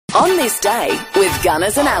On this day with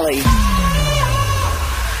Gunners and Ali.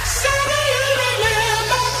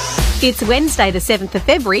 It's Wednesday, the 7th of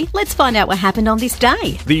February. Let's find out what happened on this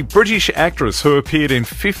day. The British actress who appeared in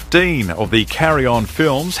 15 of the Carry On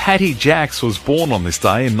films, Hattie Jacks, was born on this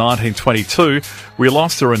day in 1922. We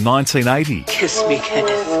lost her in 1980. Kiss me,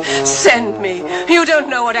 Kenneth. Send me. You don't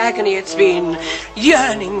know what agony it's been.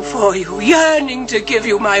 Yearning for you. Yearning to give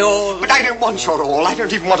you my all. But I don't want your all. I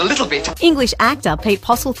don't even want a little bit. English actor Pete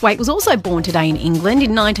Postlethwaite was also born today in England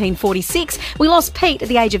in 1946. We lost Pete at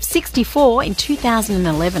the age of 64 in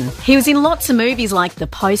 2011. He was in lots of movies like The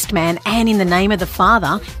Postman and In the Name of the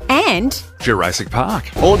Father and Jurassic Park.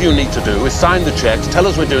 All you need to do is sign the cheques, tell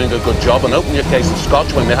us we're doing a good job and open your case of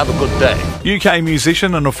scotch when we have a good day. UK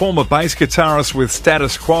musician and a former bass guitarist with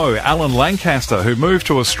Status Quo, Alan Lancaster, who moved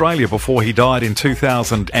to Australia before he died in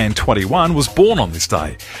 2021, was born on this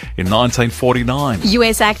day in 1949.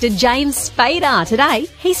 US actor James Spader today.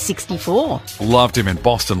 He's 64. Loved him in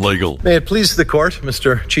Boston Legal. May it please the court,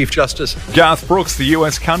 Mr. Chief Justice. Garth Brooks, the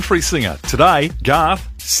US country singer. Today, Garth,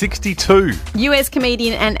 62. US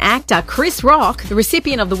comedian and actor Chris Rock, the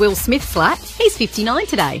recipient of the Will Smith flat, he's 59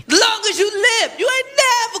 today. As long as you live, you ain't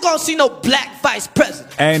never gonna see no black vice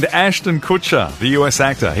president. And Ashton Kutcher, the US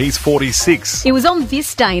actor, he's 46. It was on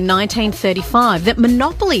this day in 1935 that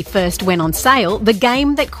Monopoly first went on sale, the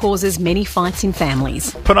game that causes many fights in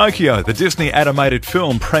families. Pinocchio, the Disney animated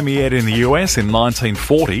film, premiered in the US in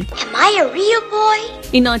 1940. Am I a real boy?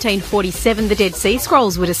 In 1947, the Dead Sea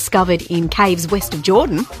Scrolls were discovered in caves west of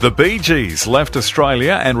Jordan. The Bee Gees left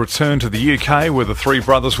Australia and returned to the UK where the three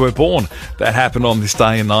brothers were born. That happened on this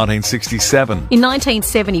day in 1967. In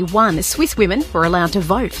 1971, Swiss women were allowed to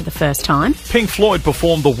vote for the first time. Pink Floyd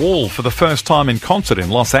performed The Wall for the first time in concert in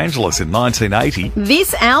Los Angeles in 1980.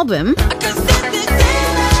 This album...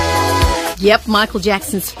 Yep, Michael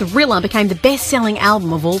Jackson's Thriller became the best-selling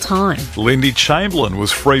album of all time. Lindy Chamberlain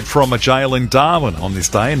was freed from a jail in Darwin on this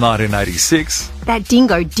day in 1986. That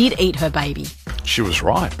dingo did eat her baby. She was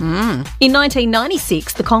right. In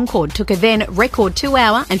 1996, the Concorde took a then record 2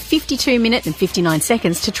 hour and 52 minute and 59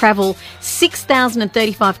 seconds to travel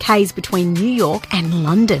 6,035 k's between New York and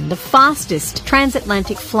London, the fastest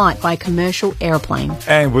transatlantic flight by a commercial aeroplane.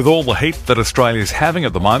 And with all the heat that Australia's having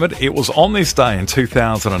at the moment, it was on this day in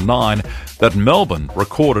 2009 that Melbourne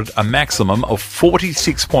recorded a maximum of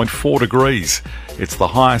 46.4 degrees. It's the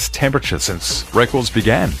highest temperature since records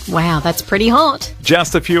began. Wow, that's pretty hot.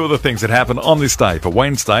 Just a few of the things that happened on this day for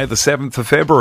Wednesday, the 7th of February.